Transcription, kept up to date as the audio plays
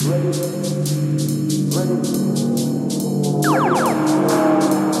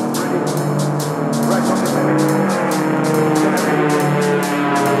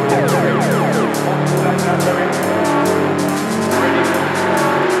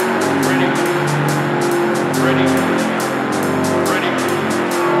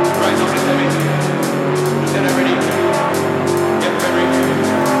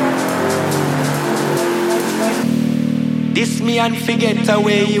This me and forget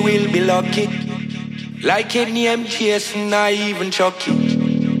away, you will be lucky. Like any name chasing, I even Chucky.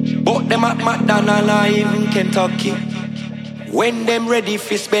 But them at McDonald's, I even Kentucky. When them ready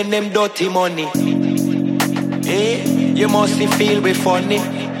fi spend them dirty money. Hey, you must feel be funny.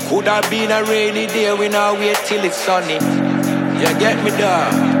 Could have been a rainy day, we now wait till it's sunny. You get me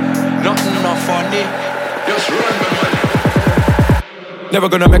there? Nothing not funny. Just run the money. Never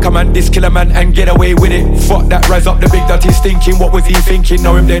gonna make a man diss, kill a man and get away with it. Fuck that, rise up the big that he's thinking. What was he thinking?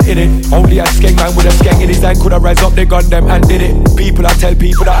 Now him dead in it. Only a skeng man with a skeng in his hand could have rise up, they gun them and did it. People I tell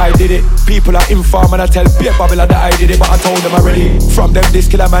people that I did it. People I inform and I tell Beer Babylon that I did it. But I told them already. From them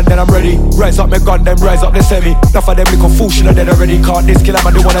this killer man, then I'm ready. Rise up me gun them, rise up the semi. Enough of them little fool should have dead already. Can't this killer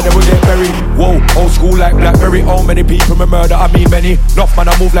man, the one of them will get buried. Whoa, old school like Blackberry. How many people me murder? I mean many. Enough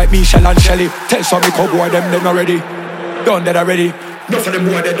man I move like Michelle and Shelly. Tell some me cowboy them already. Done dead already. Enough of them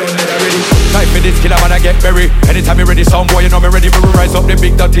boy they done dead already. Time for this killer man I get buried. Anytime you ready, some boy you know me ready. Me rise up the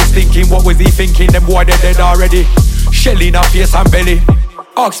big that he's thinking. What was he thinking? Them boy they dead already. Shelly in her face and belly.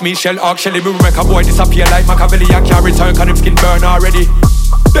 Ask me Shell, ask Shelly. Me make a boy disappear like Machiavelli. I can't return cause them skin burn already.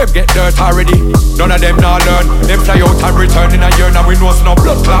 Them get dirt already. None of them now learn. Them fly out and return in a year. Now we know no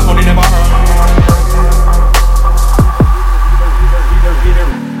blood clot money never earn.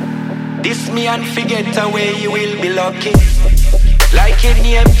 This me and forget away, you will be lucky. Like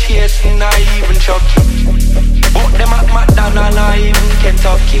any name chasing, I even Chucky. But them at McDonald's, I even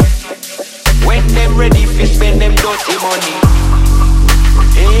Kentucky. When them ready fi spend them dirty money.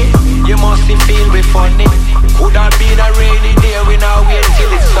 Hey, you must feel be funny. Could have been a rainy day, we now wait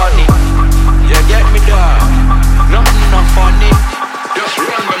till it's sunny. You get me there? Nothing not funny. Just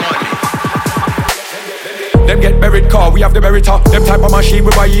run the money. Them get buried car, we have the Beretta. Them type of machine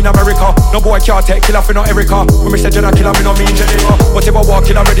we buy in America. No boy can't take killer for no Erica. When me say Jenna killer, me no mean Jennifer. Whatever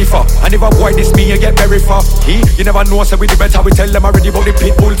walking I'm ready for. And if a boy this me, you get buried for. You never know, so we the better. We tell them already about the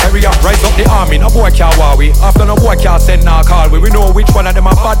pit bull terrier. Rise up the army, no boy can't war we. After no boy can't send nah call we. We know which one of them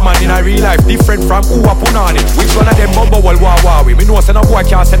a bad man in a real life. Different from who a punani. Which one of them bumble wall war we. Me know so no boy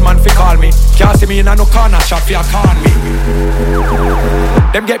can't send man fi call me. Can't see me in a no corner shop fi a con me.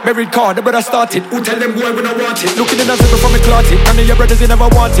 Them get buried car, the brother started. Who tell them boy we no want it? Looking in the zipper from me clot it. None of your brothers you never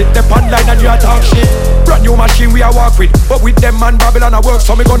want it. Them pan line and you a talk shit. Brand new machine we a walk with. But with them man Babylon a work.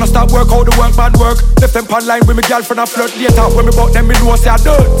 So me gonna start work how the work man work. Left them pan line with me girlfriend a flirt. Later when me bout them me know say I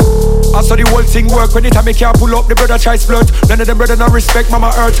dirt. I saw the whole thing work. When it time me can't pull up, the brother try flirt. None of them brother no respect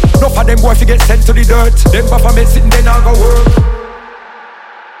mama hurt. Enough of them boy fi get sent to the dirt. Them baphomet sitting there now go work.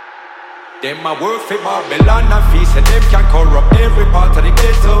 Them a work for Babylon and feast. And them can corrupt every part of the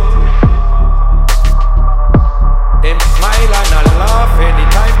ghetto. Them smile and a laugh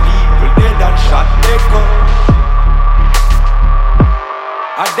anytime people dead and shot they go.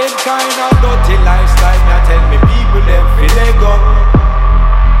 And them kind of dirty lifestyle, me tell me people them feel they go.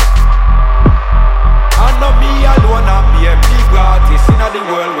 And not me alone, I be a big artist in the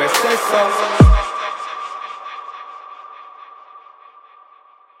world where say so.